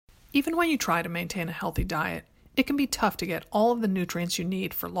Even when you try to maintain a healthy diet, it can be tough to get all of the nutrients you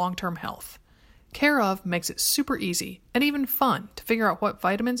need for long-term health. Care of makes it super easy and even fun to figure out what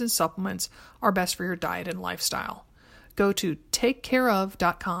vitamins and supplements are best for your diet and lifestyle. Go to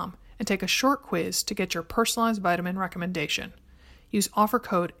takecareof.com and take a short quiz to get your personalized vitamin recommendation. Use offer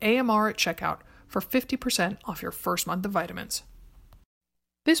code AMR at checkout for 50% off your first month of vitamins.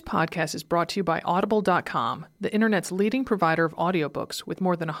 This podcast is brought to you by Audible.com, the internet's leading provider of audiobooks with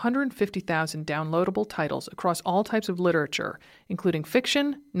more than 150,000 downloadable titles across all types of literature, including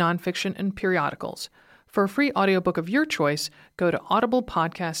fiction, nonfiction, and periodicals. For a free audiobook of your choice, go to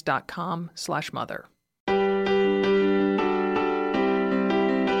audiblepodcast.com/mother.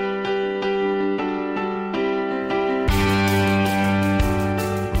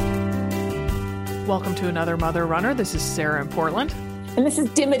 Welcome to another Mother Runner. This is Sarah in Portland. And this is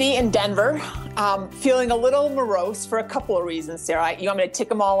Dimity in Denver. Feeling a little morose for a couple of reasons, Sarah. You want me to tick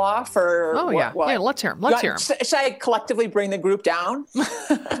them all off? Or Yeah, let's hear them. Let's hear them. Should I collectively bring the group down?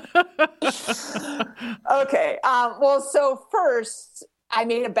 Okay. So first, I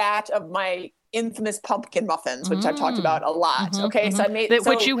made a batch of my infamous pumpkin muffins, which I've talked about a lot. So I made...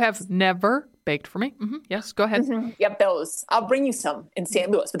 Which you have never baked for me. Yes, go ahead. Yep, those. I'll bring you some in St.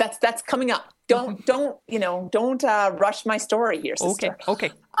 Louis, but that's coming up. Don't rush my story here, sister.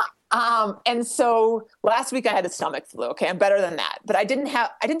 Okay. And so last week I had a stomach flu. Okay, I'm better than that, but I didn't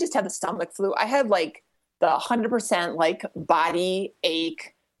just have the stomach flu. I had like the 100% like body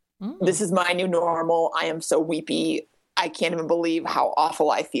ache. This is my new normal. I am so weepy. I can't even believe how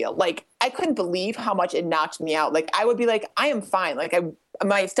awful I feel. Like I couldn't believe how much it knocked me out. Like I would be like, I am fine. Like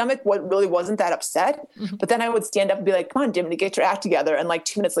my stomach really wasn't that upset, but then I would stand up and be like, come on, Dimity, get your act together. And like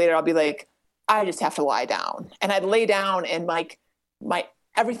 2 minutes later, I'll be like, I just have to lie down. And I'd lay down and like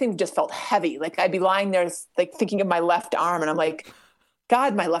everything just felt heavy. Like I'd be lying there like thinking of my left arm and I'm like,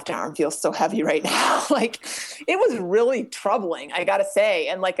 God, my left arm feels so heavy right now. Like it was really troubling, I got to say.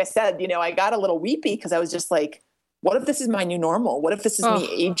 And like I said, I got a little weepy because I was just like, what if this is my new normal? What if this is me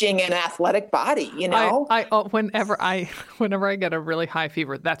aging in an athletic body, Whenever I get a really high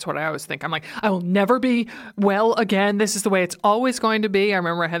fever, that's what I always think. I'm like, I will never be well again. This is the way it's always going to be. I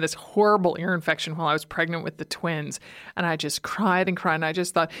remember I had this horrible ear infection while I was pregnant with the twins. And I just cried and cried. And I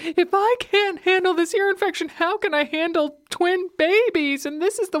just thought, if I can't handle this ear infection, how can I handle twin babies? And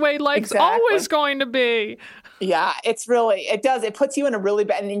this is the way life's always going to be. Yeah, it does. It puts you in a really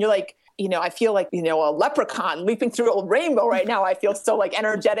bad, and you're like, I feel like, a leprechaun leaping through a rainbow right now. I feel so like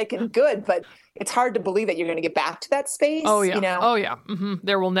energetic and good, but it's hard to believe that you're going to get back to that space. Oh, yeah. Oh, yeah.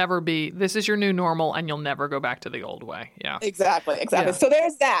 There will never be, this is your new normal and you'll never go back to the old way. Yeah. Exactly. Yeah. So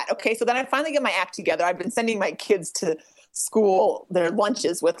there's that. Okay. So then I finally get my act together. I've been sending my kids to school, their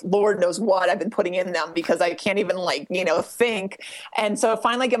lunches with Lord knows what I've been putting in them because I can't even think. And so I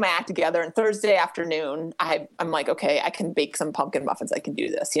finally get my act together. And Thursday afternoon, I'm like, okay, I can bake some pumpkin muffins. I can do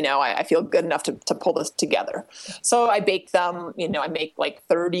this. I feel good enough to pull this together. So I bake them, I make like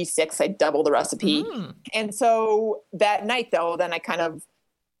 36. I double the recipe. And so that night though, then I kind of,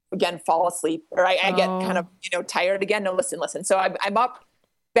 again, fall asleep or I get kind of, tired again. No, listen. So I'm up.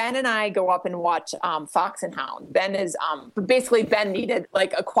 Ben and I go up and watch Fox and Hound. Ben needed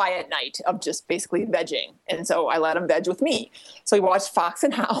like a quiet night of just basically vegging. And so I let him veg with me. So we watched Fox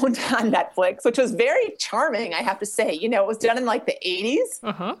and Hound on Netflix, which was very charming, I have to say. It was done in like the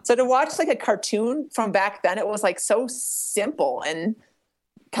 80s. So to watch like a cartoon from back then, it was like so simple and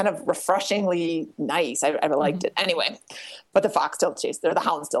kind of refreshingly nice. I liked it. Anyway, but the hound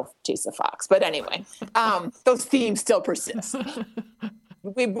still chase the fox. But anyway, those themes still persist.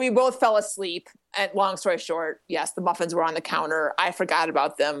 We both fell asleep. And long story short, yes, the muffins were on the counter. I forgot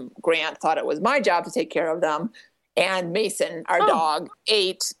about them. Grant thought it was my job to take care of them. And Mason, our dog,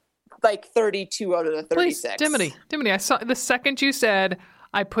 ate like 32 out of the 36. Please, Dimity, I saw the second you said,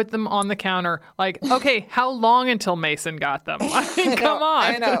 I put them on the counter. Like, okay, how long until Mason got them? I mean, come on.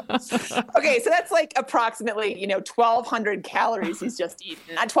 I know. Okay, so that's like approximately, 1,200 calories he's just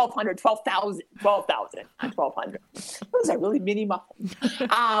eaten. Not 1,200, 12,000, not 1,200. Those are really mini muffins.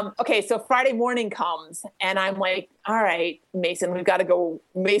 Okay, so Friday morning comes, and I'm like, all right, Mason, we've got to go.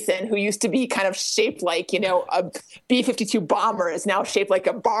 Mason, who used to be kind of shaped like, a B-52 bomber, is now shaped like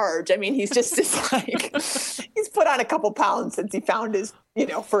a barge. I mean, he's just like, he's put on a couple pounds since he found his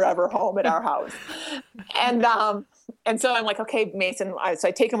forever home at our house. And so I'm like, okay, Mason. So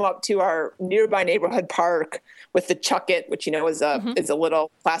I take him up to our nearby neighborhood park with the Chuck It, which, is a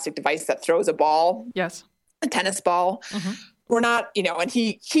little plastic device that throws a ball. Yes. A tennis ball. We're not, and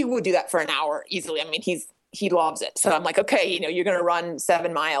he would do that for an hour easily. I mean, he loves it. So I'm like, okay, you're going to run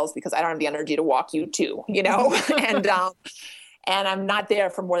 7 miles because I don't have the energy to walk you too, and and I'm not there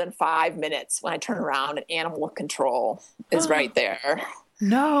for more than 5 minutes. When I turn around, and animal control is right there.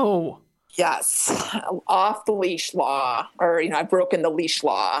 No. Yes, off the leash law, or I've broken the leash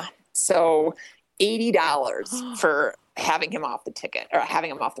law. So $80 for having him off the ticket, or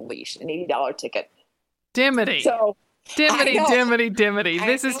having him off the leash, an $80 ticket. Dimity. So Dimity.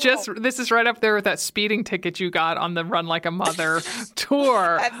 This is right up there with that speeding ticket you got on the Run Like a Mother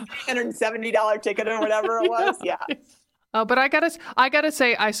tour. That $370 ticket or whatever it was. Yeah. But I gotta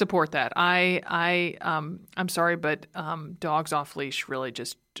say I support that. I'm sorry, but dogs off leash really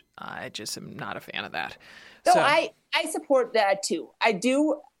I just am not a fan of that. No, I support that too. I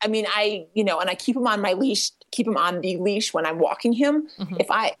do. I mean, and I keep him on my leash, keep him on the leash when I'm walking him. Mm-hmm.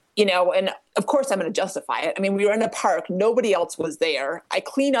 If and of course I'm going to justify it. I mean, we were in a park. Nobody else was there. I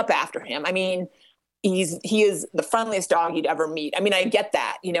clean up after him. I mean, he is the friendliest dog you'd ever meet. I mean, I get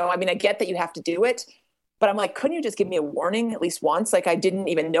that, I get that you have to do it, but I'm like, couldn't you just give me a warning at least once? Like, I didn't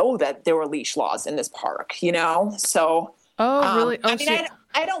even know that there were leash laws in this park, So. Oh, really?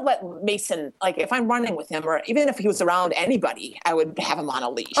 I don't let Mason, like, if I'm running with him, or even if he was around anybody, I would have him on a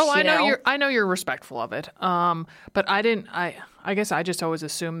leash. Oh, I know you're respectful of it. But I guess I just always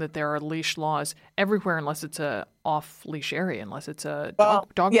assume that there are leash laws everywhere unless it's a off leash area, unless it's a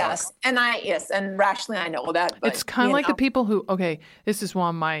dog yes. park. And rationally I know that. But, it's kind of like the people who, this is one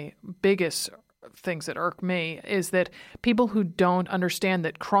of my biggest things that irk me, is that people who don't understand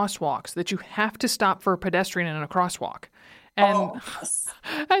that crosswalks, that you have to stop for a pedestrian in a crosswalk. And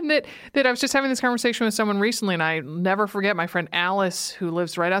and that I was just having this conversation with someone recently, and I never forget my friend Alice, who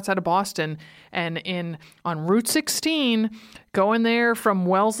lives right outside of Boston, and on Route 16, going there from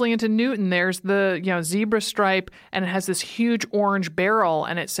Wellesley into Newton, there's the zebra stripe, and it has this huge orange barrel,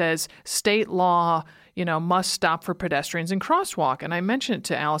 and it says state law, must stop for pedestrians and crosswalk. And I mentioned it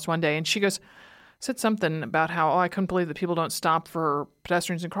to Alice one day, and she said something about how, I couldn't believe that people don't stop for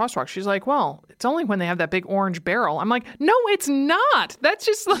pedestrians and crosswalks. She's like, well, it's only when they have that big orange barrel. I'm like, no, it's not. That's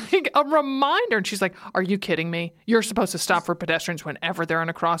just like a reminder. And she's like, are you kidding me? You're supposed to stop for pedestrians whenever they're in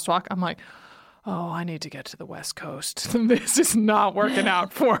a crosswalk. I'm like, oh, I need to get to the West Coast. This is not working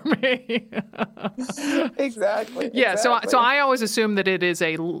out for me. Exactly. Yeah. Exactly. So I always assume that it is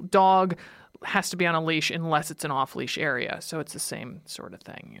a dog has to be on a leash unless it's an off-leash area. So it's the same sort of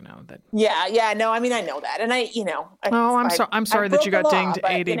thing, that. Yeah. No, I mean, I know that. And I'm sorry that you got dinged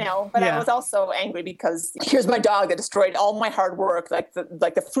 80. But I was also angry because here's my dog that destroyed all my hard work, like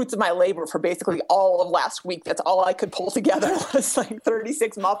the fruits of my labor for basically all of last week. That's all I could pull together was like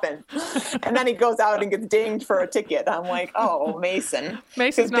 36 muffins. And then he goes out and gets dinged for a ticket. I'm like, oh, Mason's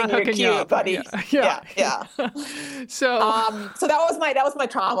not hooking you up, buddy. Yeah. So that was my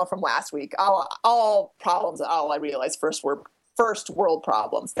trauma from last week. All problems, I realized first world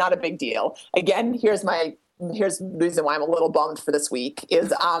problems, not a big deal. Again, here's the reason why I'm a little bummed for this week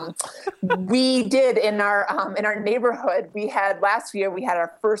is we did in our neighborhood, last year we had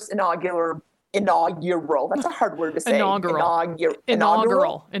our first inaugural. That's a hard word to say.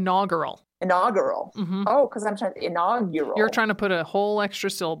 Inaugural. Mm-hmm. Oh, because I'm trying to inaugural. You're trying to put a whole extra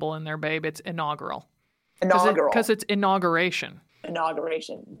syllable in there, babe. It's inaugural. Because it's inauguration.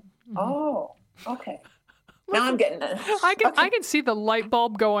 Mm-hmm. Oh, okay. Now I'm getting it. I can see the light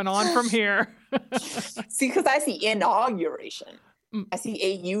bulb going on from here. See, because I see inauguration. I see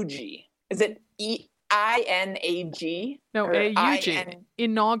A-U-G. Is it E-I-N-A-G? No, A-U-G.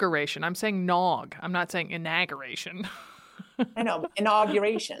 Inauguration. I'm saying nog. I'm not saying inauguration. I know.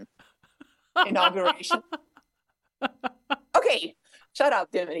 Inauguration. Okay. Shut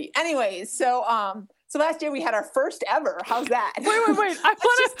up, Dimity. Anyways, so last year we had our first ever. How's that? Wait. I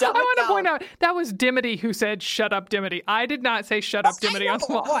want to point out that was Dimity who said, shut up, Dimity. I did not say shut up, Dimity on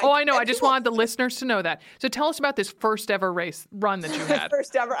small. I know. I just wanted the listeners to know that. So tell us about this first ever run that you had.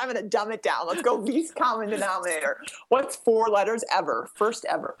 First ever. I'm going to dumb it down. Let's go least common denominator. What's 4 letters ever? First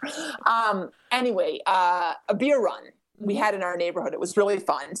ever. Anyway, a beer run we had in our neighborhood. It was really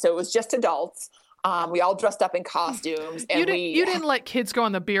fun. So it was just adults. We all dressed up in costumes. And you didn't let kids go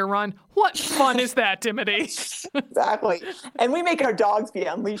on the beer run. What fun is that, Dimity? Exactly. And we make our dogs be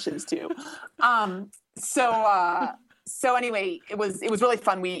on leashes too. So anyway, it was really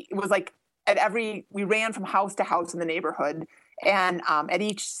fun. We ran from house to house in the neighborhood. And at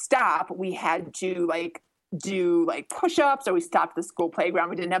each stop, we had to do push-ups, or we stopped at the school playground.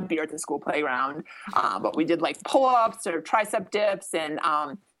 We didn't have beer at the school playground, but we did pull-ups or tricep dips. And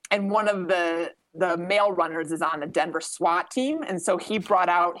one of the male runners is on the Denver SWAT team. And so he brought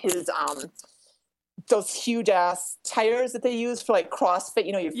out his those huge ass tires that they use for like CrossFit.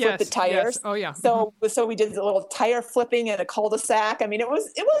 You know, you flip the tires. Yes. Oh yeah. So we did a little tire flipping in a cul-de-sac. I mean, it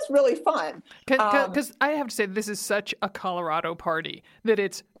was really fun. Because I have to say, this is such a Colorado party that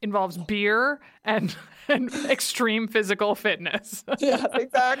it involves beer and extreme physical fitness. Yes,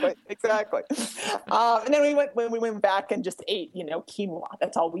 exactly. And then we went back and just ate, quinoa.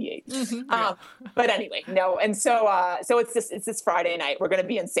 That's all we ate. Yeah. But anyway, no. And so it's this Friday night. We're going to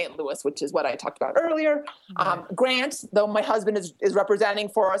be in St. Louis, which is what I talked about earlier. Grant, though my husband is representing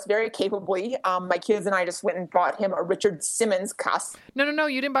for us very capably. My kids and I just went and bought him a Richard Simmons costume. No,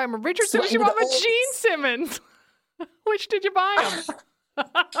 you didn't buy him a Richard Simmons. You bought him a Gene Simmons. Which did you buy him?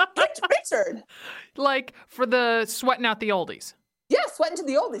 Richard. Like for the sweating out the oldies. Yeah, sweating to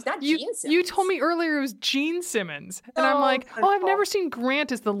the oldies, not Gene Simmons. You told me earlier it was Gene Simmons. And I'm like, I've never seen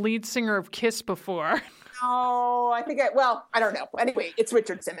Grant as the lead singer of Kiss before. No, I don't know. Anyway, it's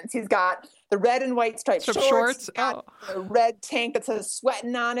Richard Simmons. He's got the red and white striped shorts. He's got a red tank that says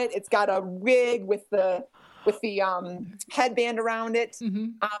sweating on it. It's got a rig with the headband around it. Mm-hmm.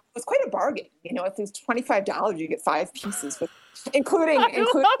 It was quite a bargain. If it was $25, you get 5 pieces with including love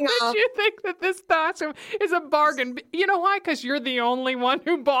that you think that this costume is a bargain. You know why? Because you're the only one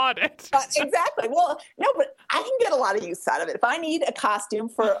who bought it. Exactly. Well, no, but I can get a lot of use out of it. If I need a costume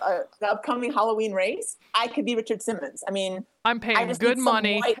for an upcoming Halloween race, I could be Richard Simmons. I mean, I'm paying good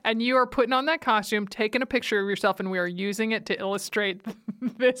money, and you are putting on that costume, taking a picture of yourself, and we are using it to illustrate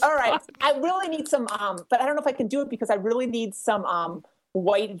this. All right. I really need some, but I don't know if I can do it because I really need some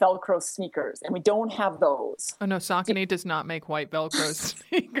white Velcro sneakers, and we don't have those. Oh no, Saucony does not make white Velcro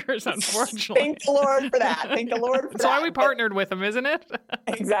sneakers, unfortunately. Thank the Lord for that. That's why we partnered with them, isn't it?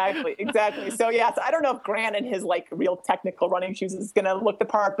 Exactly. So I don't know if Grant in his like real technical running shoes is going to look the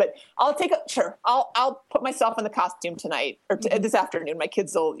part, but I'll put myself in the costume tonight or this afternoon. My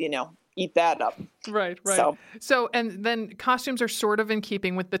kids will, eat that up. Right. So, and then costumes are sort of in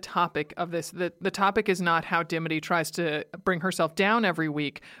keeping with the topic of this. The topic is not how Dimity tries to bring herself down every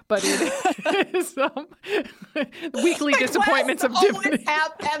week, but it is weekly disappointments of Dimity. It's always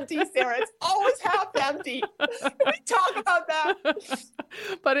half empty, Sarah. It's always half empty. Can we talk about that?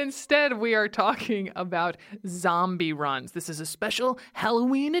 But instead, we are talking about zombie runs. This is a special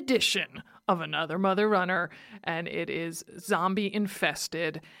Halloween edition of Another Mother Runner, and it is zombie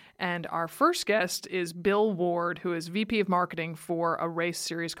infested. And our first guest is Bill Ward, who is VP of Marketing for a race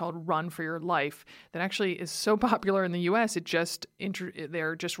series called Run for Your Life that actually is so popular in the U.S.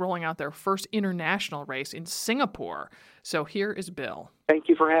 They're just rolling out their first international race in Singapore. So here is Bill. Thank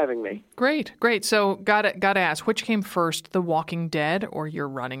you for having me. Great. So gotta ask, which came first, The Walking Dead or your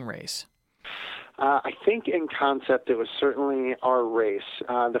running race? I think in concept, it was certainly our race.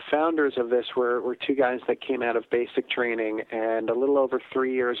 The founders of this were two guys that came out of basic training, and a little over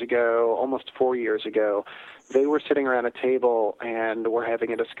 3 years ago, almost 4 years ago, they were sitting around a table and were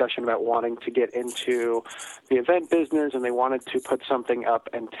having a discussion about wanting to get into the event business, and they wanted to put something up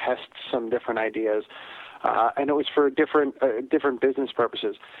and test some different ideas. And it was for different business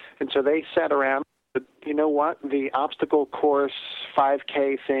purposes. And so they sat around. But you know what? The obstacle course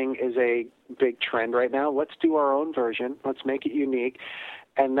 5K thing is a big trend right now. Let's do our own version. Let's make it unique.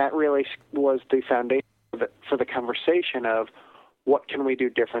 And that really was the foundation for the conversation of what can we do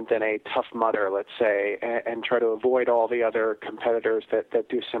different than a Tough Mudder, let's say, and try to avoid all the other competitors that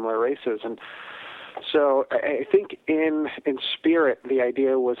do similar races. And so I think in spirit, the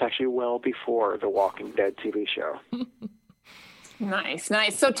idea was actually well before the Walking Dead TV show. Nice.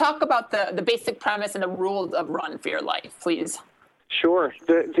 So talk about the basic premise and the rules of Run for Your Life, please. Sure.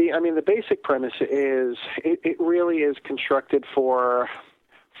 The basic premise is it really is constructed for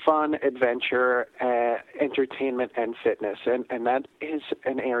fun, adventure, entertainment, and fitness, and that is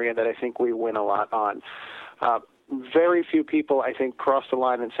an area that I think we win a lot on. Very few people, I think, cross the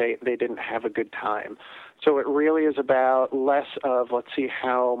line and say they didn't have a good time. So it really is about less of let's see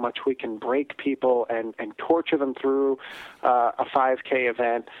how much we can break people and torture them through a 5K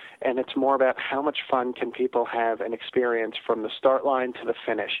event, and it's more about how much fun can people have and experience from the start line to the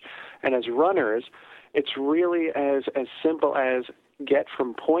finish. And as runners, it's really as simple as get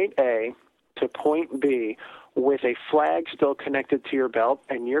from point A to point B with a flag still connected to your belt,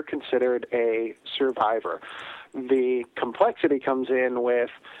 and you're considered a survivor. The complexity comes in with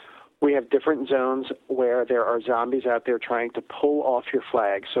we have different zones where there are zombies out there trying to pull off your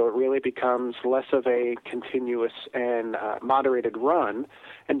flag. So it really becomes less of a continuous and moderated run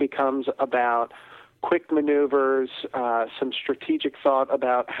and becomes about quick maneuvers, some strategic thought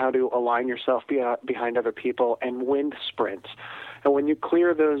about how to align yourself behind other people, and wind sprints. And when you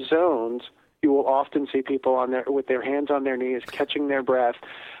clear those zones, you will often see people with their hands on their knees, catching their breath,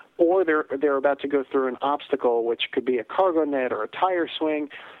 or they're about to go through an obstacle, which could be a cargo net or a tire swing,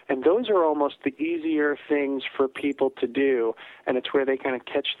 and those are almost the easier things for people to do, and it's where they kind of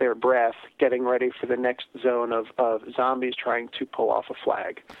catch their breath, getting ready for the next zone of zombies trying to pull off a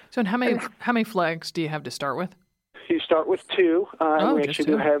flag. So, and how many flags do you have to start with? You start with 2. We actually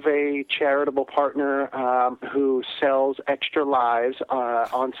do have a charitable partner who sells extra lives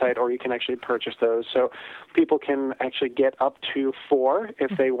on site, or you can actually purchase those. So people can actually get up to 4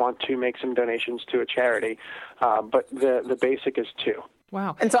 if they want to make some donations to a charity. But the basic is 2.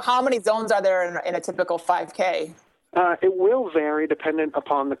 Wow. And so how many zones are there in a typical 5K? It will vary dependent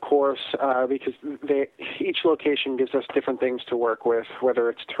upon the course because each location gives us different things to work with, whether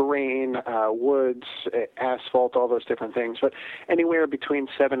it's terrain, woods, asphalt, all those different things. But anywhere between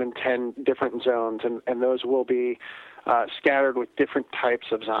 7 and 10 different zones, and those will be scattered with different types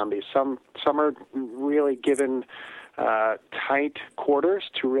of zombies. Some are really given tight quarters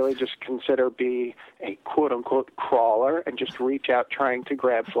to really just consider be a quote-unquote crawler and just reach out trying to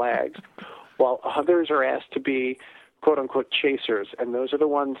grab flags, while others are asked to be quote-unquote chasers, and those are the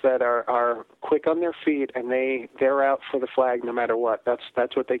ones that are quick on their feet, and they're out for the flag no matter what.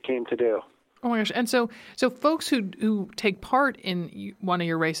 That's what they came to do. Oh my gosh! And so folks who take part in one of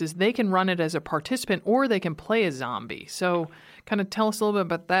your races, they can run it as a participant, or they can play a zombie. So, kind of tell us a little bit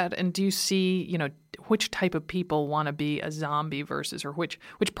about that. And do you see, which type of people want to be a zombie versus, or which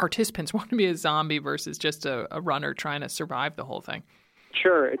participants want to be a zombie versus just a runner trying to survive the whole thing?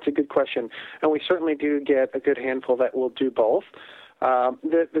 Sure, it's a good question, and we certainly do get a good handful that will do both.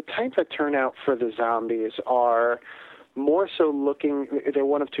 The type that turn out for the zombies are more so they're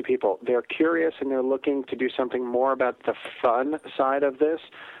one of 2 people. They're curious and they're looking to do something more about the fun side of this,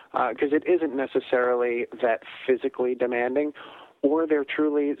 because it isn't necessarily that physically demanding, or they're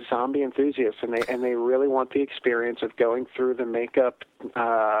truly zombie enthusiasts and they really want the experience of going through the makeup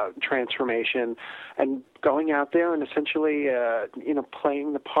transformation and going out there and essentially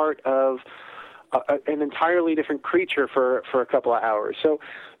playing the part of an entirely different creature for a couple of hours. So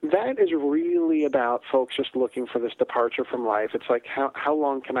that is really about folks just looking for this departure from life. It's like, how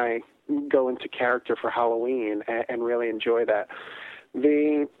long can I go into character for Halloween and really enjoy that?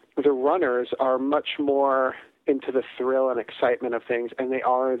 The runners are much more into the thrill and excitement of things, and they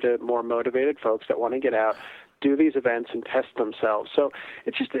are the more motivated folks that want to get out, do these events, and test themselves. So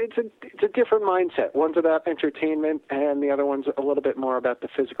it's a different mindset. One's about entertainment, and the other one's a little bit more about the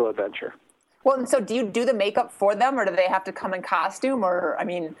physical adventure. Well, and so do you do the makeup for them, or do they have to come in costume? Or, I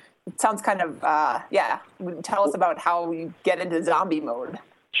mean, it sounds kind of, tell us about how you get into zombie mode.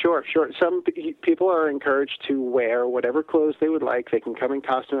 Sure. Some people are encouraged to wear whatever clothes they would like. They can come in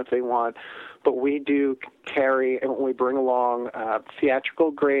costume if they want, but we do carry and we bring along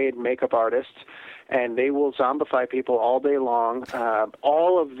theatrical-grade makeup artists, and they will zombify people all day long.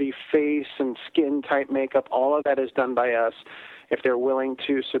 All of the face and skin-type makeup, all of that is done by us. If they're willing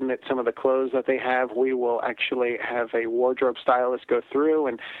to submit some of the clothes that they have, we will actually have a wardrobe stylist go through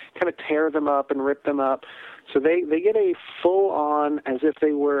and kind of tear them up and rip them up. So they get a full-on, as if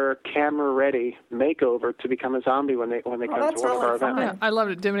they were camera-ready makeover to become a zombie when they come to one of our events. I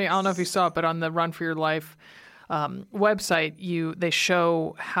loved it, Dimity. I don't know if you saw it, but on the Run for Your Life website, they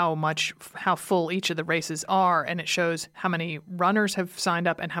show how full each of the races are, and it shows how many runners have signed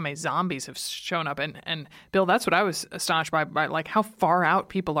up and how many zombies have shown up. And Bill, that's what I was astonished by like how far out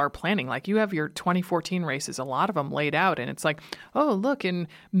people are planning. Like you have your 2014 races, a lot of them laid out, and it's like, oh, look, in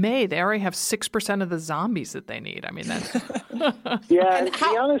May they already have 6% of the zombies that they need. I mean, that's yeah. And to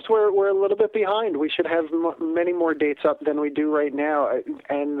be honest, we're a little bit behind. We should have many more dates up than we do right now.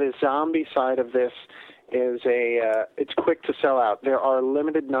 And the zombie side of this is it's quick to sell out. There are a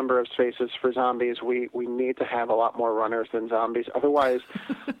limited number of spaces for zombies. We need to have a lot more runners than zombies. Otherwise,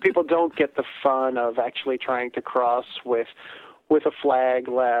 people don't get the fun of actually trying to cross with a flag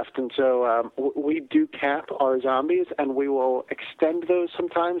left. And so we do cap our zombies, and we will extend those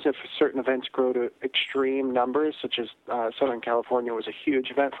sometimes if certain events grow to extreme numbers, such as Southern California was a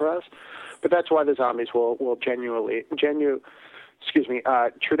huge event for us. But that's why the zombies will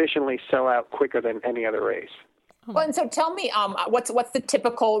traditionally sell out quicker than any other race. Well, and so tell me, what's the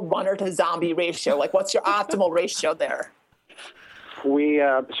typical runner to zombie ratio? Like, what's your optimal ratio there? We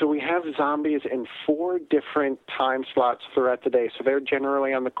have zombies in 4 different time slots throughout the day. So they're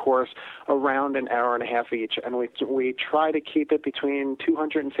generally on the course around an hour and a half each, and we try to keep it between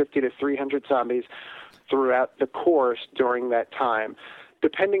 250 to 300 zombies throughout the course during that time.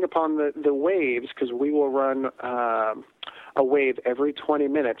 Depending upon the waves, because we will run a wave every 20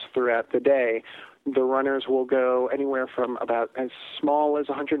 minutes throughout the day, the runners will go anywhere from about as small as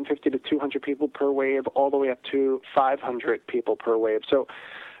 150 to 200 people per wave all the way up to 500 people per wave. So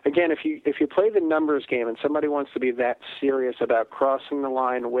again, if you play the numbers game and somebody wants to be that serious about crossing the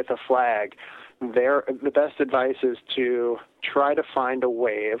line with a flag, the best advice is to try to find a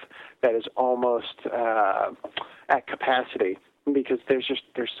wave that is almost at capacity, because there's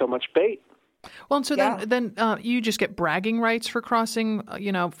so much bait. Well, and so then you just get bragging rights for crossing,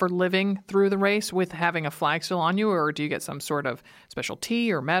 for living through the race with having a flag still on you, or do you get some sort of special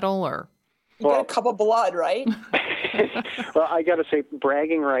tea or medal, or? You get a cup of blood, right? Well, I got to say,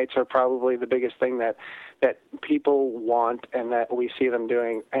 bragging rights are probably the biggest thing that people want and that we see them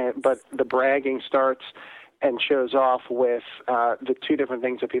doing. But the bragging starts and shows off with the two different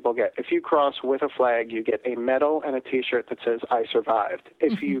things that people get. If you cross with a flag, you get a medal and a T-shirt that says, "I survived."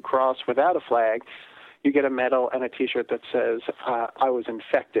 If you cross without a flag, you get a medal and a T-shirt that says, "I was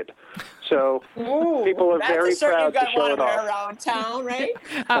infected." So people are very proud to show it off. Around town, right?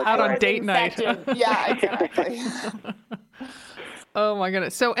 Out on date night. Yeah, exactly. Oh my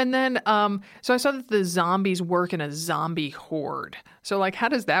goodness. So, and then, so I saw that the zombies work in a zombie horde. So like, how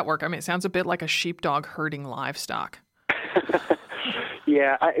does that work? I mean, it sounds a bit like a sheepdog herding livestock.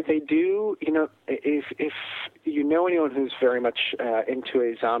 Yeah, they do. If you know anyone who's very much into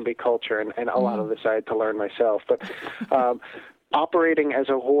a zombie culture, and a lot of this I had to learn myself, but operating as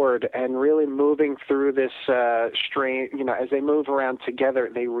a horde and really moving through this strain, as they move around together,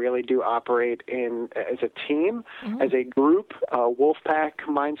 they really do operate as a team, as a group, wolf pack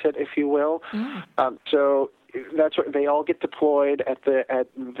mindset, if you will. So that's what they all get deployed at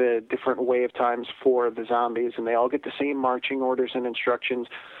the different wave times for the zombies, and they all get the same marching orders and instructions.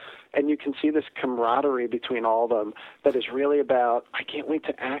 And you can see this camaraderie between all of them that is really about, I can't wait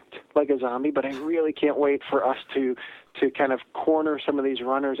to act like a zombie, but I really can't wait for us to kind of corner some of these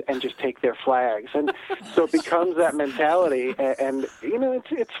runners and just take their flags. And so it becomes that mentality, and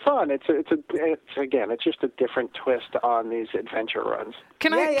it's fun. It's just a different twist on these adventure runs.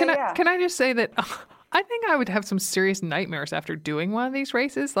 Can I just say that I think I would have some serious nightmares after doing one of these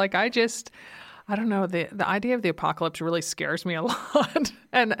races. Like I don't know, the idea of the apocalypse really scares me a lot.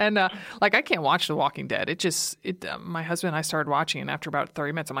 and like, I can't watch The Walking Dead. My husband and I started watching, and after about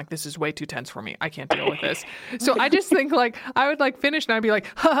 30 minutes, I'm like, this is way too tense for me. I can't deal with this. So I just think, like, I would, like, finish, and I'd be like,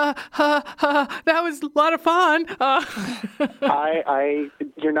 ha, ha, ha, that was a lot of fun.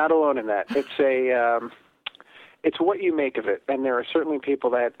 You're not alone in that. It's what you make of it. And there are certainly people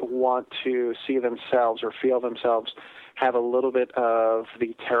that want to see themselves or feel themselves have a little bit of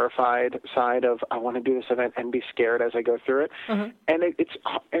the terrified side of, I want to do this event and be scared as I go through it. And it's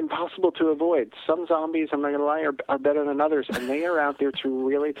impossible to avoid. Some zombies, I'm not going to lie, are better than others, and they are out there to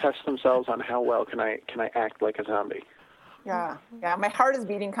really test themselves on how well can I act like a zombie. Yeah. My heart is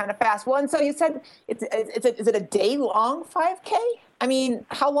beating kind of fast. Well, and so you said is it a day-long 5K? I mean,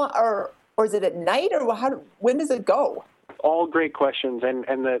 how long, or is it at night, or when does it go? All great questions, and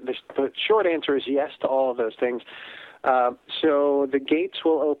the short answer is yes to all of those things. So the gates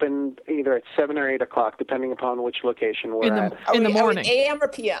will open either at 7 or 8 o'clock, depending upon which location we're at. In the morning. AM or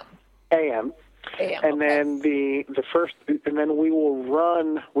PM? AM. And then we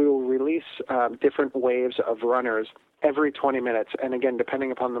will release different waves of runners every 20 minutes. And again,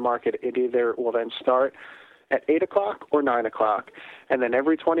 depending upon the market, it either will then start at 8 o'clock or 9 o'clock. And then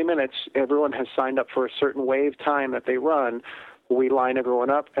every 20 minutes, everyone has signed up for a certain wave time that they run. We line everyone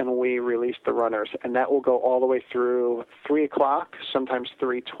up and we release the runners. And that will go all the way through 3 o'clock, sometimes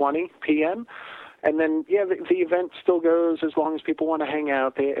 3:20 p.m. And then, the event still goes as long as people want to hang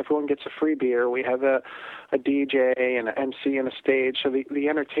out. Everyone gets a free beer. We have a DJ and an MC and a stage. So the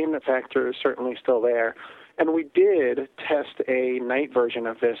entertainment factor is certainly still there. And we did test a night version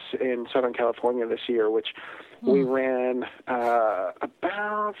of this in Southern California this year, which we ran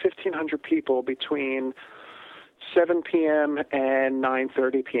about 1,500 people between 7 p.m. and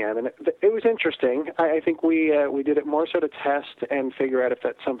 9:30 p.m. And it was interesting. I think we did it more so to test and figure out if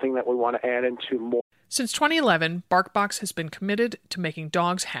that's something that we want to add into more. Since 2011, BarkBox has been committed to making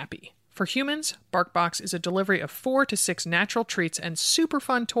dogs happy. For humans, BarkBox is a delivery of 4 to 6 natural treats and super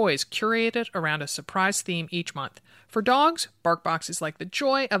fun toys curated around a surprise theme each month. For dogs, BarkBox is like the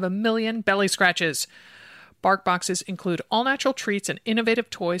joy of a million belly scratches. BarkBoxes include all-natural treats and innovative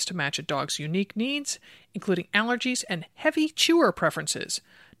toys to match a dog's unique needs, including allergies and heavy chewer preferences.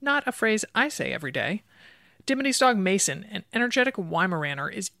 Not a phrase I say every day. Dimity's dog Mason, an energetic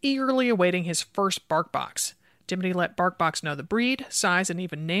Weimaraner, is eagerly awaiting his first BarkBox. Dimity let BarkBox know the breed, size, and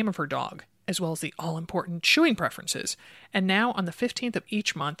even name of her dog, as well as the all-important chewing preferences. And now, on the 15th of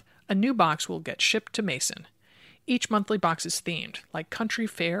each month, a new box will get shipped to Mason. Each monthly box is themed, like Country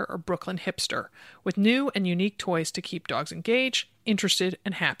Fair or Brooklyn Hipster, with new and unique toys to keep dogs engaged, interested,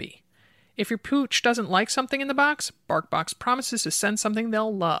 and happy. If your pooch doesn't like something in the box, BarkBox promises to send something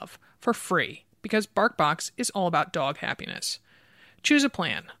they'll love for free, because BarkBox is all about dog happiness. Choose a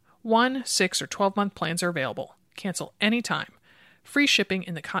plan. 1, 6, or 12-month plans are available. Cancel anytime. Free shipping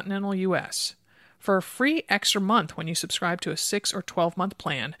in the continental U.S. For a free extra month when you subscribe to a 6 or 12-month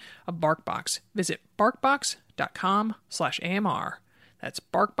plan of BarkBox, visit barkbox.com/AMR. That's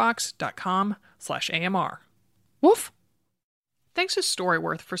barkbox.com/AMR. Woof! Thanks to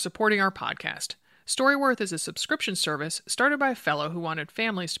Storyworth for supporting our podcast. Storyworth is a subscription service started by a fellow who wanted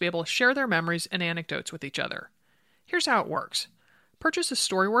families to be able to share their memories and anecdotes with each other. Here's how it works. Purchase a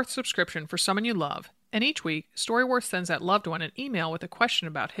Storyworth subscription for someone you love, and each week, Storyworth sends that loved one an email with a question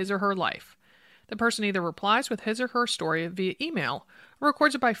about his or her life. The person either replies with his or her story via email or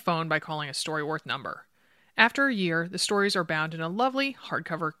records it by phone by calling a Storyworth number. After a year, the stories are bound in a lovely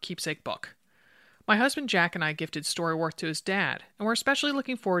hardcover keepsake book. My husband Jack and I gifted Storyworth to his dad, and we're especially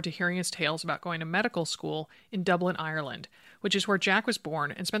looking forward to hearing his tales about going to medical school in Dublin, Ireland, which is where Jack was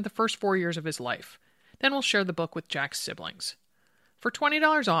born and spent the first 4 years of his life. Then we'll share the book with Jack's siblings. For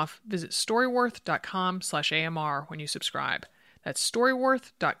 $20 off, visit storyworth.com/AMR when you subscribe. That's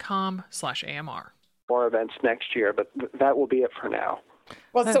storyworth.com/AMR. More events next year, but that will be it for now.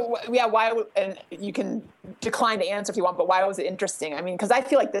 Well, so yeah, why? And you can decline to answer if you want, but why was it interesting? I mean, because I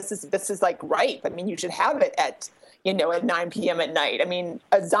feel like this is like ripe. I mean, you should have it at 9 p.m. at night. I mean,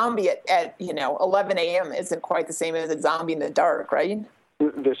 a zombie at 11 a.m. isn't quite the same as a zombie in the dark, right?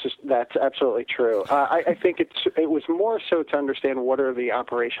 That's absolutely true. I think it was more so to understand what are the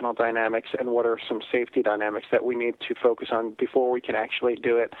operational dynamics and what are some safety dynamics that we need to focus on before we can actually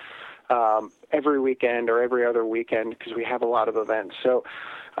do it every weekend or every other weekend, because we have a lot of events. So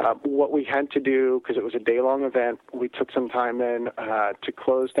what we had to do, because it was a day-long event, we took some time then to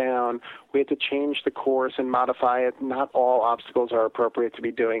close down. We had to change the course and modify it. Not all obstacles are appropriate to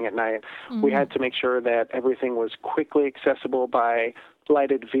be doing at night. Mm-hmm. We had to make sure that everything was quickly accessible by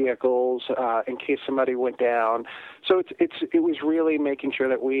lighted vehicles in case somebody went down. So it was really making sure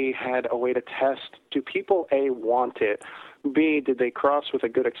that we had a way to test, do people, A, want it, B, did they cross with a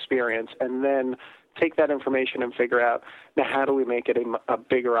good experience, and then take that information and figure out, now how do we make it a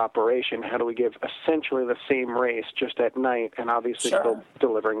bigger operation? How do we give essentially the same race just at night, and obviously still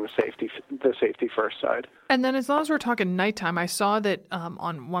delivering the safety first side? And then as long as we're talking nighttime, I saw that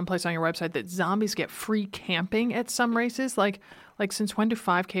on one place on your website that zombies get free camping at some races. Like since when do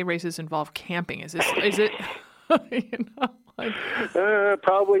 5K races involve camping? Is it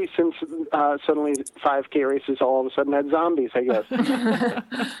probably since suddenly 5K races all of a sudden had zombies, I guess.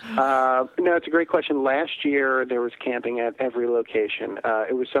 No, it's a great question. Last year there was camping at every location.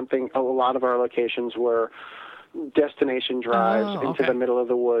 It was something, a lot of our locations were destination drives into the middle of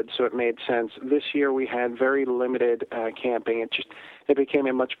the woods, so it made sense. This year we had very limited camping. It became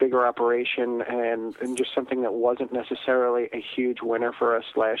a much bigger operation and just something that wasn't necessarily a huge winner for us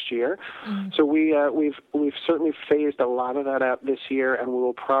last year. Mm-hmm. So we've certainly phased a lot of that out this year, and we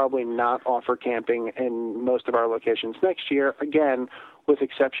will probably not offer camping in most of our locations next year, again, with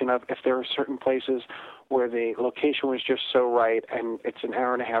exception of if there are certain places where the location was just so right and it's an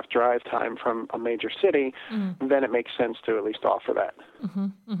hour and a half drive time from a major city, then it makes sense to at least offer that. Mm-hmm,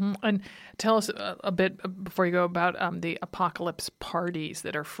 mm-hmm. And tell us a bit before you go about the apocalypse parties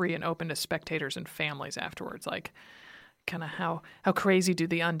that are free and open to spectators and families afterwards. Like, kind of how crazy do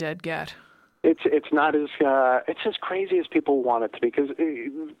the undead get? It's not as it's as crazy as people want it to be, because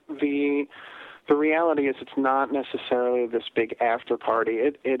the reality is it's not necessarily this big after party.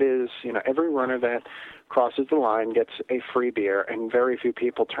 It is, every runner that crosses the line gets a free beer, and very few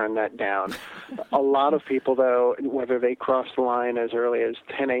people turn that down. A lot of people, though, whether they cross the line as early as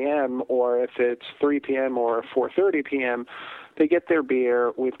 10 a.m. or if it's 3 p.m. or 4:30 p.m., they get their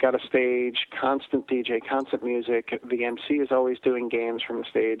beer. We've got a stage, constant DJ, constant music. The MC is always doing games from the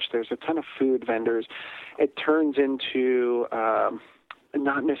stage. There's a ton of food vendors. It turns into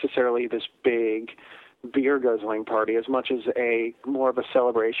not necessarily this big beer guzzling party as much as more of a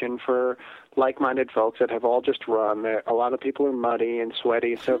celebration for like-minded folks that have all just run. A lot of people are muddy and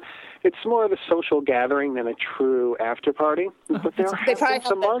sweaty, so it's more of a social gathering than a true after party. But there are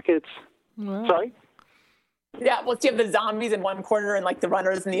some markets. Wow. Sorry? Yeah, well, do you have the zombies in one corner and like the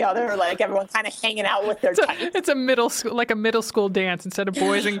runners in the other, like everyone kind of hanging out with their tights? It's a middle school dance. Instead of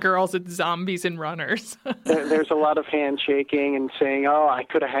boys and girls, it's zombies and runners. There's a lot of handshaking and saying, "Oh, I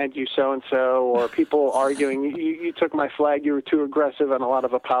could have had you so-and-so," or people arguing, you took my flag, you were too aggressive, and a lot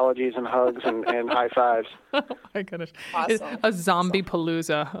of apologies and hugs and high fives. Oh, my goodness. Awesome. A zombie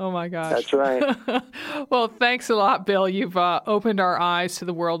palooza. Oh, my gosh. That's right. Well, thanks a lot, Bill. You've opened our eyes to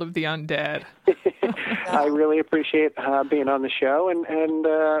the world of the undead. I really appreciate being on the show, and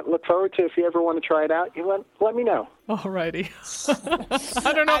look forward to, if you ever want to try it out, you let me know. Alrighty.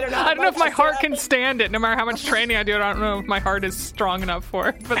 I don't know if my heart can stand it. No matter how much training I do, I don't know if my heart is strong enough for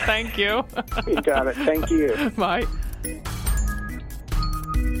it. But thank you. You got it. Thank you. Bye.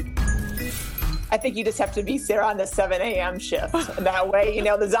 I think you just have to be Sarah on the 7 a.m. shift. That way,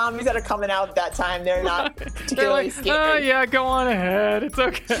 the zombies that are coming out at that time, they're not particularly scary. Oh, yeah, go on ahead. It's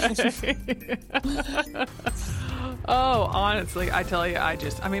okay. Oh, honestly, I tell you, I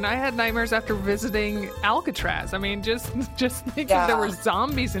had nightmares after visiting Alcatraz. Just thinking there were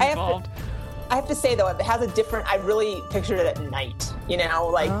zombies involved. I have to say, though, it has a different, I really pictured it at night.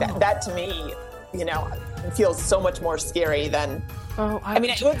 That to me, it feels so much more scary than... Oh,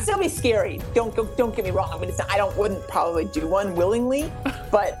 it would still be scary. Don't get me wrong. I wouldn't probably do one willingly,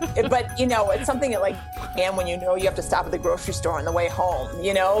 but it's something that and when you have to stop at the grocery store on the way home,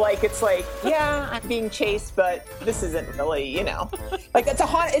 it's like, yeah, I'm being chased, but this isn't really, it's a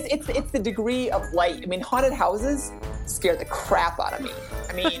haunted. It's the degree of light. Haunted houses scare the crap out of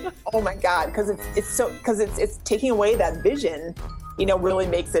me. Oh my God, because it's taking away that vision. Really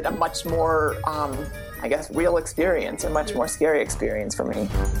makes it a much more, real experience, a much more scary experience for me.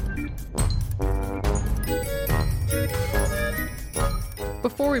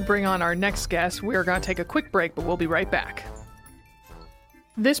 Before we bring on our next guest, we are going to take a quick break, but we'll be right back.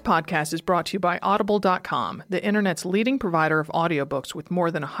 This podcast is brought to you by Audible.com, the internet's leading provider of audiobooks with more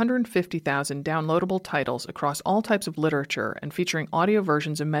than 150,000 downloadable titles across all types of literature and featuring audio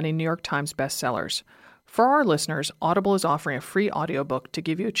versions of many New York Times bestsellers. For our listeners, Audible is offering a free audiobook to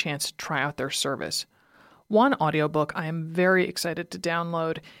give you a chance to try out their service. One audiobook I am very excited to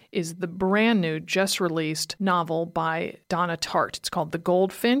download is the brand new, just released novel by Donna Tartt. It's called The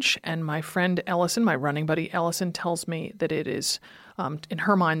Goldfinch, and my friend Ellison, my running buddy Ellison, tells me that it is, in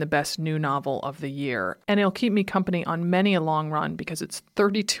her mind, the best new novel of the year. And it'll keep me company on many a long run because it's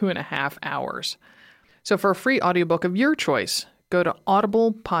 32 and a half hours. So for a free audiobook of your choice, go to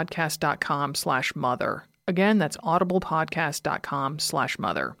audiblepodcast.com/mother. Again, that's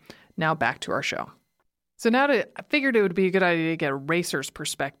audiblepodcast.com/mother. Now back to our show. So I figured it would be a good idea to get a racer's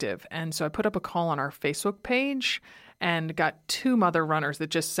perspective. And so I put up a call on our Facebook page and got two mother runners that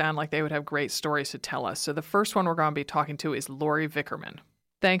just sound like they would have great stories to tell us. So the first one we're going to be talking to is Lori Vickerman.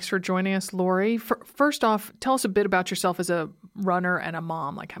 Thanks for joining us, Lori. First off, tell us a bit about yourself as a runner and a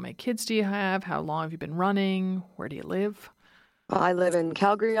mom. How many kids do you have? How long have you been running? Where do you live? I live in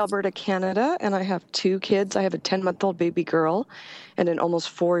Calgary, Alberta, Canada, and I have two kids. I have a 10-month-old baby girl and an almost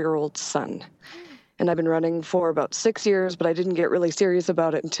 4-year-old son. And I've been running for about 6 years, but I didn't get really serious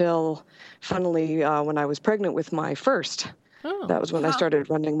about it until, funnily, when I was pregnant with my first. Oh, that was when I started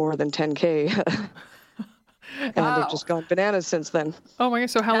running more than 10K. And they've just gone bananas since then. Oh my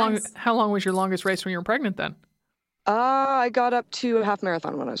gosh! So how long was your longest race when you were pregnant then? I got up to a half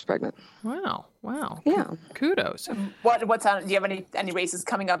marathon when I was pregnant. Wow! Yeah. Kudos. What's on? Do you have any races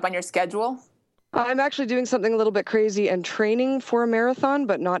coming up on your schedule? I'm actually doing something a little bit crazy and training for a marathon,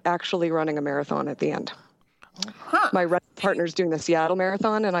 but not actually running a marathon at the end. Huh. My running partner's doing the Seattle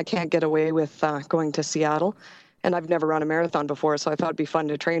Marathon, and I can't get away with going to Seattle. And I've never run a marathon before, so I thought it'd be fun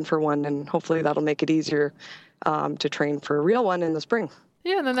to train for one, and hopefully that'll make it easier to train for a real one in the spring.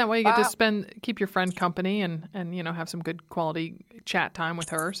 Yeah, and then that way you get to keep your friend company and have some good quality chat time with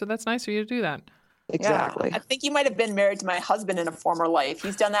her. So that's nice of you to do that. Exactly. Yeah. I think you might have been married to my husband in a former life.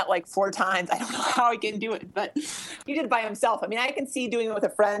 He's done that 4 times. I don't know how he can do it, but he did it by himself. I can see doing it with a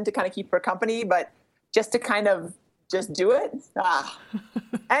friend to kind of keep her company, but just to kind of just do it.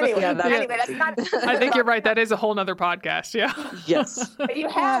 Anyway, that's not. I think you're right. That is a whole nother podcast. Yeah. Yes. But you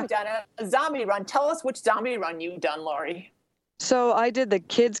have done a zombie run. Tell us which zombie run you've done, Lori. So I did the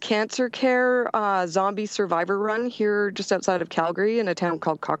Kids Cancer Care Zombie Survivor Run here just outside of Calgary in a town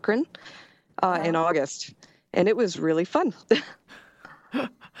called Cochrane. In August, and it was really fun.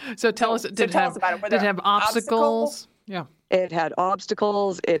 So tell us, did it have obstacles? Yeah. It had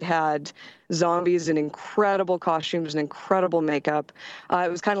obstacles. It had zombies in incredible costumes and incredible makeup. It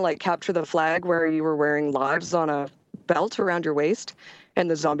was kind of like Capture the Flag, where you were wearing lives on a belt around your waist,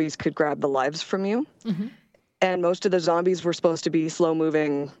 and the zombies could grab the lives from you. Mm-hmm. And most of the zombies were supposed to be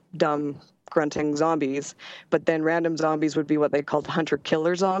slow-moving, dumb, grunting zombies, but then random zombies would be what they called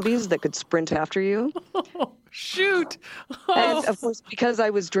hunter-killer zombies that could sprint after you. Oh, shoot! And of course, because I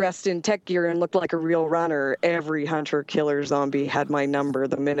was dressed in tech gear and looked like a real runner, every hunter-killer zombie had my number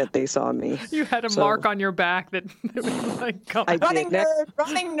the minute they saw me. You had a mark on your back that was running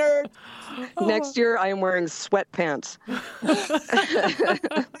nerd. Next year, I am wearing sweatpants.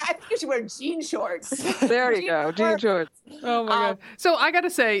 you should wear jean shorts. There you go, jean shorts. Oh my God. So I got to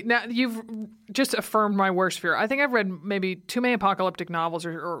say, now you've just affirmed my worst fear. I think I've read maybe too many apocalyptic novels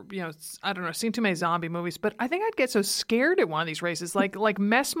or I don't know, seen too many zombie movies, but I think I'd get so scared at one of these races, like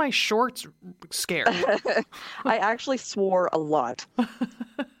mess my shorts scared. I actually swore a lot.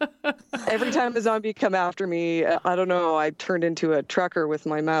 Every time a zombie come after me, I don't know, I turned into a trucker with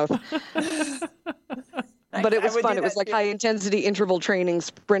my mouth. But it was fun. It was like high intensity interval training,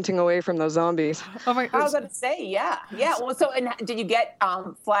 sprinting away from those zombies. Oh my! I was going to say, yeah. Well, so and did you get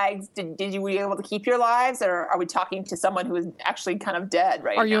flags? Did you were you able to keep your lives, or are we talking to someone who is actually kind of dead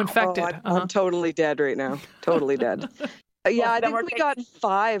right now? Are you infected? I'm totally dead right now. Totally dead. Yeah, I think we got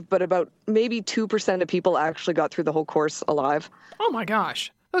 5, but about maybe 2% of people actually got through the whole course alive. Oh my gosh.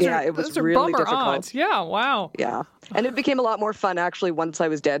 It was really difficult. Odds. Yeah, wow. Yeah. And it became a lot more fun, actually, once I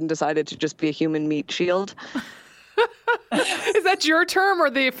was dead and decided to just be a human meat shield. Is that your term or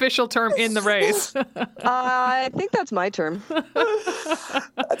the official term in the race? I think that's my term.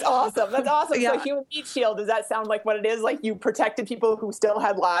 That's awesome. Yeah. So human meat shield, does that sound like what it is? Like you protected people who still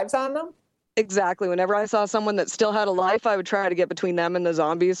had lives on them? Exactly. Whenever I saw someone that still had a life, I would try to get between them and the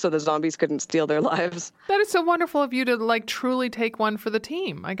zombies so the zombies couldn't steal their lives. That is so wonderful of you to truly take one for the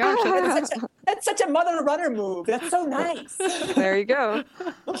team. My gosh. That's such a mother runner move. That's so nice. There you go.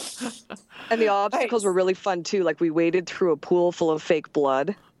 And the obstacles were really fun too. Like we waded through a pool full of fake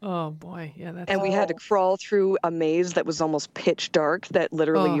blood. Oh boy. Yeah. And we had to crawl through a maze that was almost pitch dark that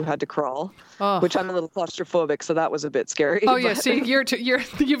literally you had to crawl, which I'm a little claustrophobic. So that was a bit scary. Oh yeah. See,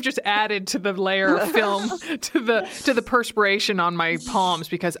 you've just added to the layer of film to the perspiration on my palms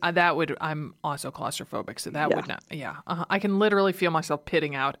because I'm also claustrophobic. So that would not. Yeah. I can literally feel myself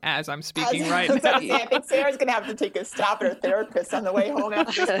pitting out as I'm speaking right now. I think Sarah's going to have to take a stop at her therapist on the way home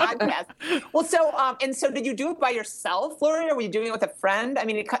after this podcast. Well, so did you do it by yourself, Lori, or were you doing it with a friend? I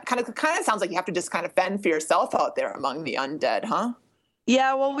mean, it kind of sounds like you have to just kind of fend for yourself out there among the undead, huh?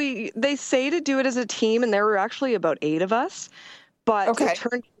 Yeah, well, they say to do it as a team, and there were actually about 8 of us. But it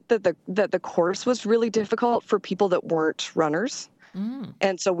turned out that the course was really difficult for people that weren't runners.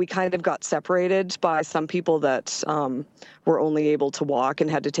 And so we kind of got separated by some people that were only able to walk and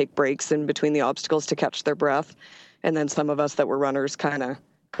had to take breaks in between the obstacles to catch their breath. And then some of us that were runners kind of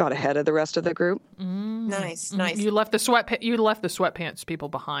got ahead of the rest of the group. Nice. You left the sweatpants people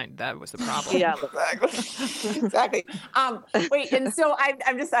behind. That was the problem. Yeah, exactly. Wait, and so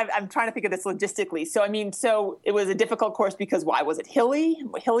I'm trying to think of this logistically. So I mean, so it was a difficult course because why? Was it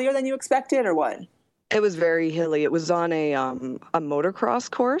hillier than you expected, or what? It was very hilly. It was on a motocross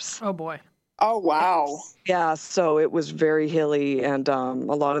course. Oh boy. Oh wow. Yeah, so it was very hilly, and a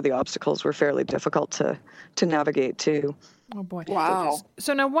lot of the obstacles were fairly difficult to navigate too. Oh boy! Wow.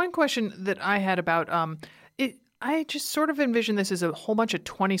 So now, one question that I had about I just sort of envision this as a whole bunch of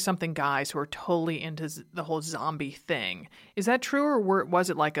 20-something guys who are totally into the whole zombie thing. Is that true, or was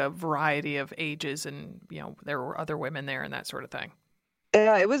it like a variety of ages, and there were other women there and that sort of thing?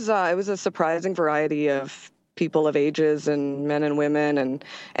 Yeah, it was a surprising variety of people of ages and men and women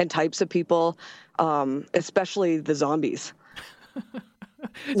and types of people, especially the zombies.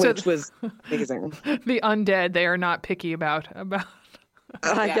 Which was amazing. The undead, they are not picky about.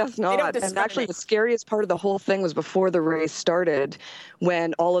 I guess not. And actually, the scariest part of the whole thing was before the race started,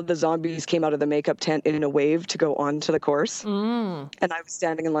 when all of the zombies came out of the makeup tent in a wave to go onto the course. And I was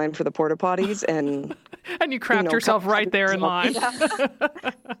standing in line for the porta potties, and you crapped yourself right there in line.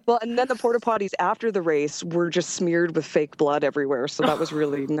 Well, and then the porta potties after the race were just smeared with fake blood everywhere, so that was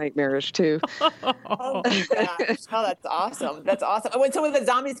really nightmarish too. Oh my gosh! Oh, that's awesome. That's awesome. So with the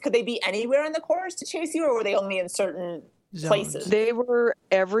zombies, could they be anywhere in the course to chase you, or were they only in certain places? They were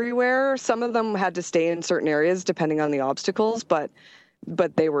everywhere. Some of them had to stay in certain areas depending on the obstacles, but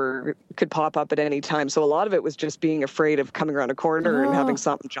they could pop up at any time. So a lot of it was just being afraid of coming around a corner and having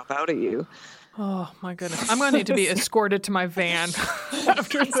something jump out at you. Oh my goodness! I'm going to need to be escorted to my van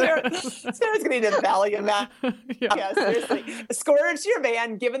after Sarah's going to need a Valium. Yeah, seriously. Escorted to your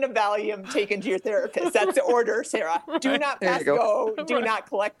van, given a Valium, taken to your therapist. That's the order, Sarah. Do not pass go. Do not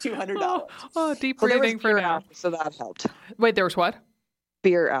collect $200. Oh, deep breathing for now. After, so that helped. Wait, there was what?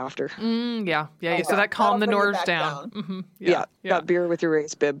 Beer after. Yeah. So that calmed the nerves down. Mm-hmm. Yeah. Got beer with your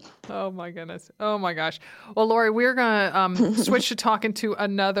race bib. Oh my goodness. Oh my gosh. Well, Lori, we're gonna switch to talking to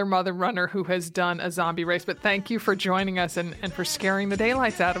another mother runner who has done a zombie race. But thank you for joining us and for scaring the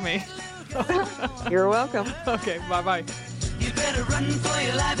daylights out of me. You're welcome. Okay. Bye. You better run for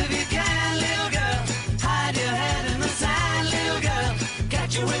your life if you can, little girl. Hide your head in the sand, little girl.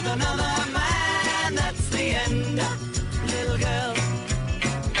 Catch you with another man. That's the end, little girl.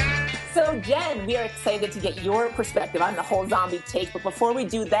 So Jen, we are excited to get your perspective on the whole zombie take. But before we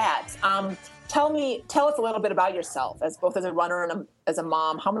do that, tell us a little bit about yourself, as both as a runner and as a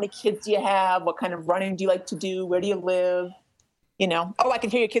mom. How many kids do you have? What kind of running do you like to do? Where do you live? I can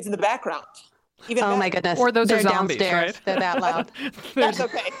hear your kids in the background. Even my goodness. Or those They're are zombies, downstairs. right? They're that loud. That's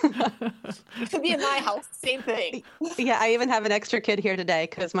okay. It could be in my house. Same thing. Yeah, I even have an extra kid here today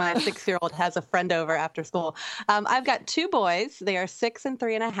because my 6-year-old has a friend over after school. I've got 2 boys. They are 6 and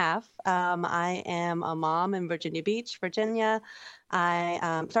 3.5. I am a mom in Virginia Beach, Virginia.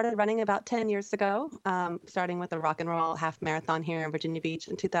 I started running about 10 years ago, starting with a rock and roll half marathon here in Virginia Beach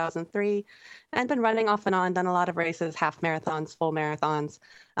in 2003, and been running off and on, done a lot of races, half marathons, full marathons.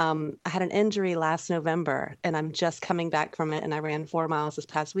 I had an injury last November, and I'm just coming back from it, and I ran 4 miles this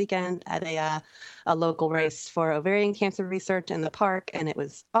past weekend at a local race for ovarian cancer research in the park, and it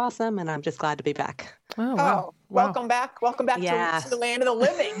was awesome, and I'm just glad to be back. Oh, wow. Oh, welcome back. Welcome back Yeah. to the land of the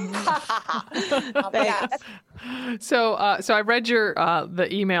living. So I read the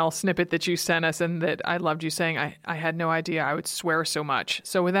email snippet that you sent us, and that I loved you saying, I had no idea I would swear so much.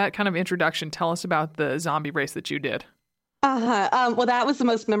 So with that kind of introduction, tell us about the zombie race that you did. Well, that was the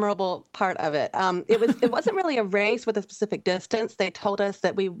most memorable part of it. It wasn't really a race with a specific distance. They told us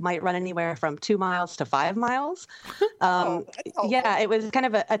that we might run anywhere from 2 miles to 5 miles. Yeah, it was kind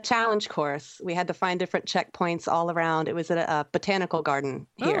of a challenge course. We had to find different checkpoints all around. It was at a botanical garden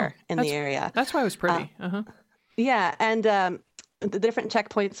here in the area. That's why it was pretty. Yeah, and the different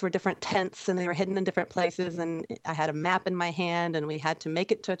checkpoints were different tents, and they were hidden in different places. And I had a map in my hand, and we had to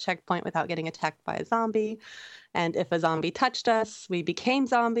make it to a checkpoint without getting attacked by a zombie. And if a zombie touched us, we became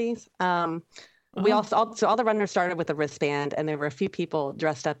zombies. We all the runners started with a wristband, and there were a few people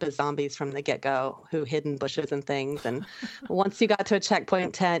dressed up as zombies from the get-go who hid in bushes and things. And once you got to a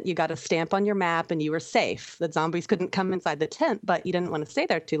checkpoint tent, you got a stamp on your map, and you were safe. The zombies couldn't come inside the tent, but you didn't want to stay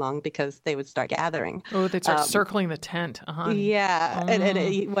there too long because they would start gathering. Oh, they'd start circling the tent. Yeah,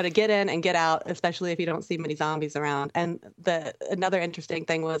 and you want to get in and get out, especially if you don't see many zombies around. And another interesting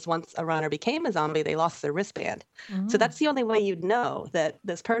thing was, once a runner became a zombie, they lost their wristband. So that's the only way you'd know that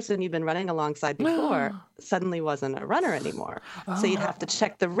this person you've been running alongside before suddenly wasn't a runner anymore. So you'd have to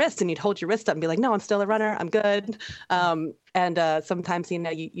check the wrist, and you'd hold your wrist up and be like, no, I'm still a runner. I'm good. And sometimes,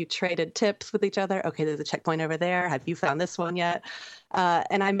 you traded tips with each other. Okay, there's a checkpoint over there. Have you found this one yet?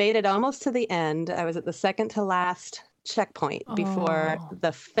 And I made it almost to the end. I was at the second to last checkpoint before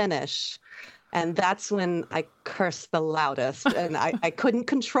the finish. And that's when I cursed the loudest, and I couldn't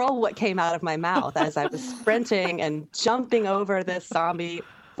control what came out of my mouth as I was sprinting and jumping over this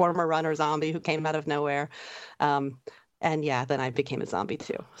former runner zombie who came out of nowhere. And yeah, then I became a zombie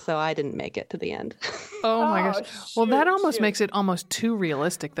too. So I didn't make it to the end. Oh my gosh. Well, that almost makes it almost too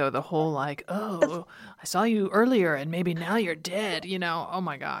realistic, though. The whole I saw you earlier and maybe now you're dead, Oh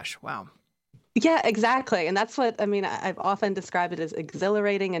my gosh. Wow. Yeah, exactly. And that's what, I've often described it as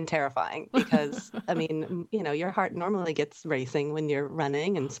exhilarating and terrifying because, your heart normally gets racing when you're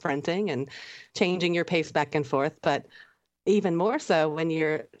running and sprinting and changing your pace back and forth. But even more so when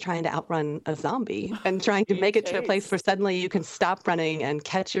you're trying to outrun a zombie and trying to make it to a place where suddenly you can stop running and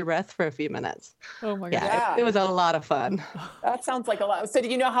catch your breath for a few minutes. Oh my God. Yeah, it was a lot of fun. That sounds like a lot. So do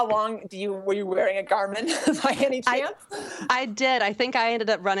you know how long were you wearing a Garmin by any chance? I did. I think I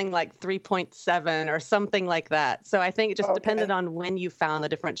ended up running like 3.7 or something like that. So I think it just depended on when you found the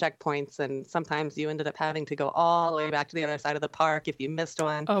different checkpoints. And sometimes you ended up having to go all the way back to the other side of the park if you missed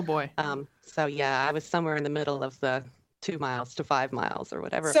one. Oh boy. So yeah, I was somewhere in the middle of the 2 miles to 5 miles or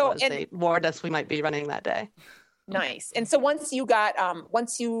whatever it was they warned us we might be running that day. Nice. And so once you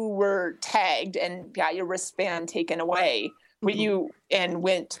were tagged and got your wristband taken away, you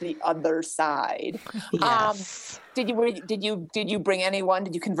went to the other side. Yes. Did you bring anyone?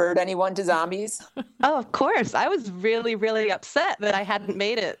 Did you convert anyone to zombies? Oh, of course. I was really, really upset that I hadn't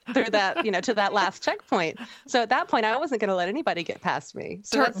made it through that, to that last checkpoint. So at that point, I wasn't going to let anybody get past me.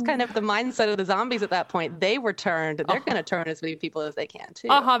 So that's kind of the mindset of the zombies at that point. They were turned. They're going to turn as many people as they can, too.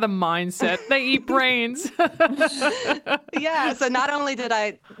 The mindset. They eat brains. Yeah. So not only did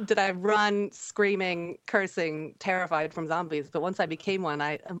I run screaming, cursing, terrified from zombies, but once I became one,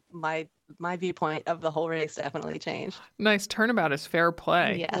 my viewpoint of the whole race definitely changed. Nice turnabout is fair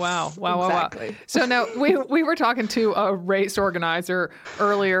play. Yes, Wow. exactly. So now we were talking to a race organizer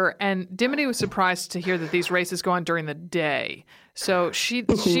earlier, and Dimity was surprised to hear that these races go on during the day. So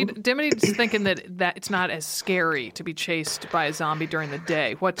Dimity's thinking that it's not as scary to be chased by a zombie during the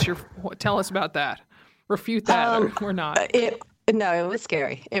day. Tell us about that. Refute that or not. No, it was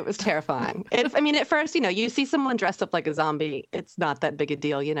scary. It was terrifying. At first, you see someone dressed up like a zombie. It's not that big a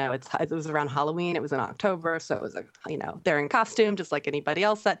deal. It was around Halloween. It was in October. So it was, they're in costume just like anybody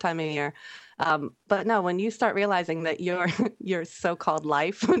else that time of year. But no, when you start realizing that your so-called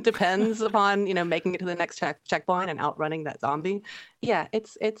life depends upon, making it to the next checkpoint and outrunning that zombie. Yeah,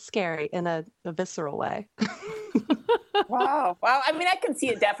 it's scary in a visceral way. Wow. I mean, I can see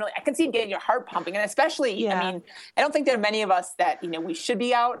it definitely. I can see it getting your heart pumping. And especially, I don't think there are many of us that, we should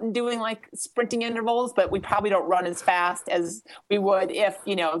be out and doing like sprinting intervals, but we probably don't run as fast as we would if,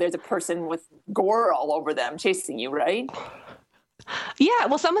 there's a person with gore all over them chasing you, right? Yeah,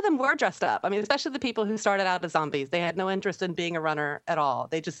 well, some of them were dressed up. I mean, especially the people who started out as zombies. They had no interest in being a runner at all.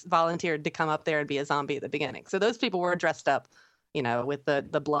 They just volunteered to come up there and be a zombie at the beginning. So those people were dressed up, with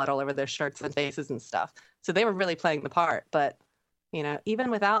the blood all over their shirts and faces and stuff. So they were really playing the part. But, even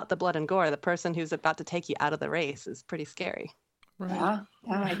without the blood and gore, the person who's about to take you out of the race is pretty scary. Right.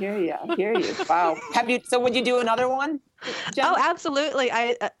 Yeah, I hear you. Wow. So would you do another one, Jen? Oh, absolutely.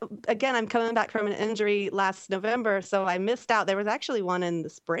 I'm coming back from an injury last November, so I missed out. There was actually one in the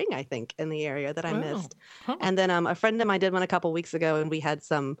spring, I think, in the area that I missed. Huh. And then a friend of mine did one a couple weeks ago, and we had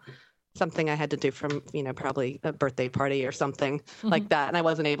something I had to do from, probably a birthday party or something like that, and I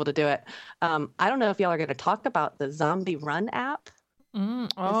wasn't able to do it. I don't know if y'all are going to talk about the Zombie Run app.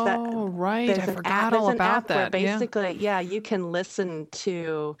 Right. I forgot all about that. Where basically, you can listen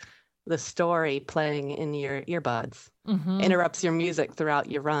to the story playing in your earbuds, interrupts your music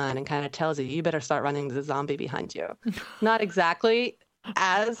throughout your run, and kind of tells you better start running to the zombie behind you. Not exactly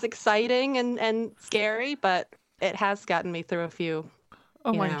as exciting and scary, but it has gotten me through a few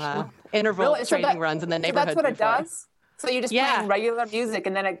interval training runs in the neighborhood. So that's what it does? So you're just playing regular music,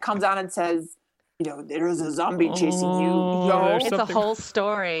 and then it comes on and says, there's a zombie chasing you. It's a whole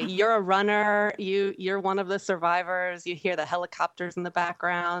story. You're a runner. You're one of the survivors. You hear the helicopters in the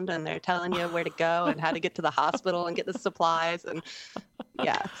background, and they're telling you where to go and how to get to the hospital and get the supplies. And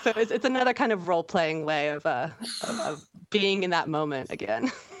so it's another kind of role-playing way of being in that moment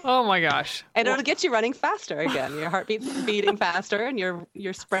again. Oh my gosh! And it'll get you running faster again. Your heartbeat's beating faster, and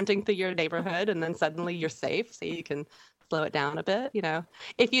you're sprinting through your neighborhood, and then suddenly you're safe, so you can slow it down a bit.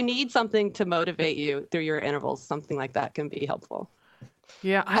 If you need something to motivate you through your intervals, something like that can be helpful.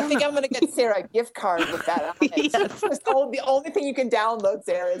 Yeah, I think I'm going to get Sarah a gift card with that on it. Yes. The only thing you can download,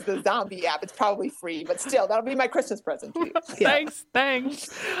 Sarah, is the zombie app. It's probably free, but still, that'll be my Christmas present to you. Thanks.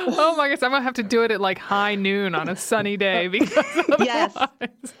 Oh my gosh, I'm going to have to do it at like high noon on a sunny day because yes.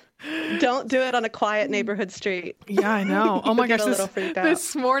 Don't do it on a quiet neighborhood street. Yeah, I know. Oh my gosh,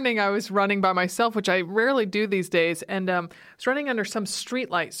 this morning I was running by myself, which I rarely do these days, and I was running under some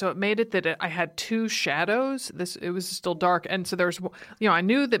street light, so it made it that I had two shadows. It was still dark, and so there's, I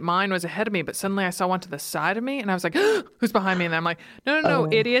knew that mine was ahead of me, but suddenly I saw one to the side of me, and I was like, who's behind me? And I'm like, no,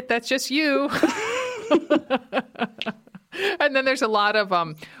 idiot, that's just you. And then there's a lot of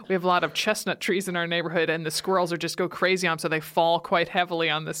we have a lot of chestnut trees in our neighborhood, and the squirrels just go crazy on them, so they fall quite heavily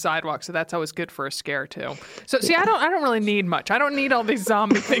on the sidewalk. So that's always good for a scare too. So see, I don't really need much. I don't need all these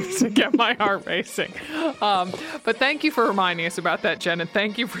zombie things to get my heart racing. But thank you for reminding us about that, Jen, and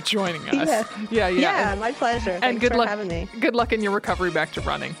thank you for joining us. Yeah, my pleasure. And Thanks for having me. Good luck in your recovery back to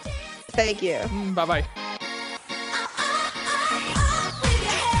running. Thank you. Bye-bye.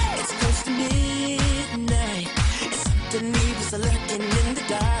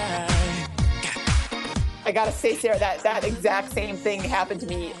 I gotta say, Sarah, that exact same thing happened to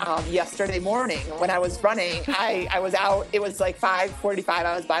me yesterday morning when I was running. I was out. It was like 5:45.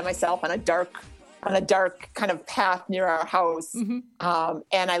 I was by myself on a dark kind of path near our house, and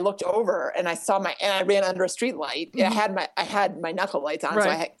I looked over and I saw and I ran under a street light. Mm-hmm. I had my knuckle lights on, so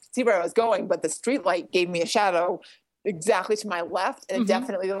I could see where I was going. But the street light gave me a shadow exactly to my left, and it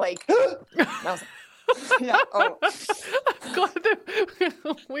definitely like. And I was, yeah. Oh. Glad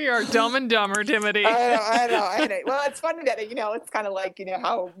that we are dumb and dumber, Timothy. I know. Well, it's funny that it's kind of like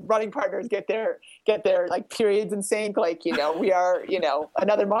how running partners get their like periods in sync. Like we are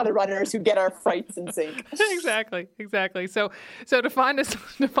another mother runners who get our frights in sync. Exactly. So to find us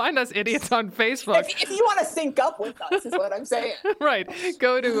idiots on Facebook. If you want to sync up with us, is what I'm saying. Right.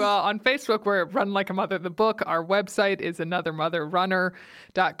 Go to on Facebook. We're Run Like a Mother, the book. Our website is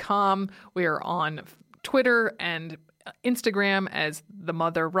anothermotherrunner.com. We are on Twitter and Instagram as The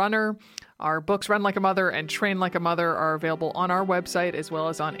Mother Runner. Our books, Run Like a Mother and Train Like a Mother, are available on our website as well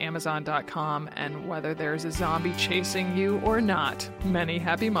as on Amazon.com. And whether there's a zombie chasing you or not, many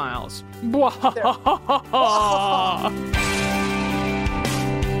happy miles.